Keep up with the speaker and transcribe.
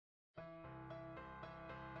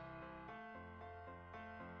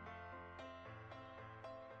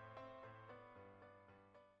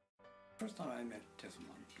First time I met Tessa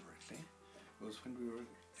Munt directly was when we were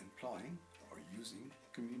employing or using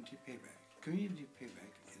community payback. Community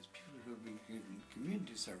payback is people who have been given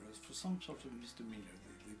community service for some sort of misdemeanor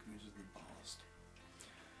that they committed in the past.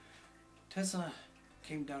 Tessa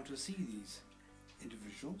came down to see these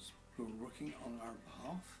individuals who were working on our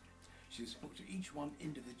behalf. She spoke to each one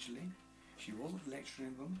individually. She wasn't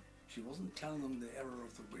lecturing them. She wasn't telling them the error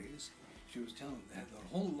of the ways. She was telling them they had their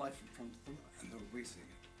whole life in front of them and they were wasting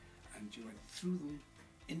it. And she went through them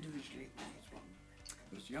individually, each one.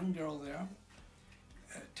 There was a young girl there.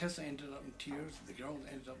 Tessa ended up in tears. The girl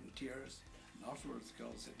ended up in tears. And afterwards the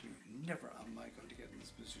girl said to me, "Never am I going to get in this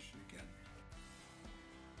position again."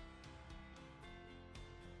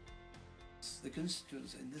 The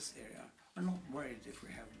constituents in this area are not worried if we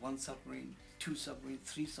have 1 submarine, 2 submarines,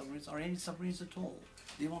 3 submarines, or any submarines at all.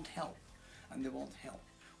 They want help, and they want help.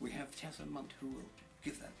 We have Tessa Munt who will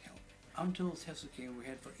give that help. Until Tessa came, we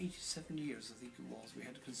had for 87 years, I think it was, we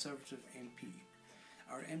had a Conservative MP.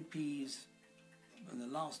 Our MPs in the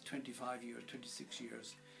last 25 years, 26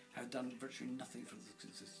 years, have done virtually nothing for this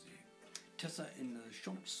consistency. Tessa, in the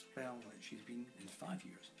short spell that she's been in 5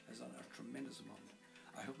 years, has done a tremendous amount.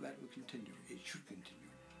 I hope that will continue. It should continue.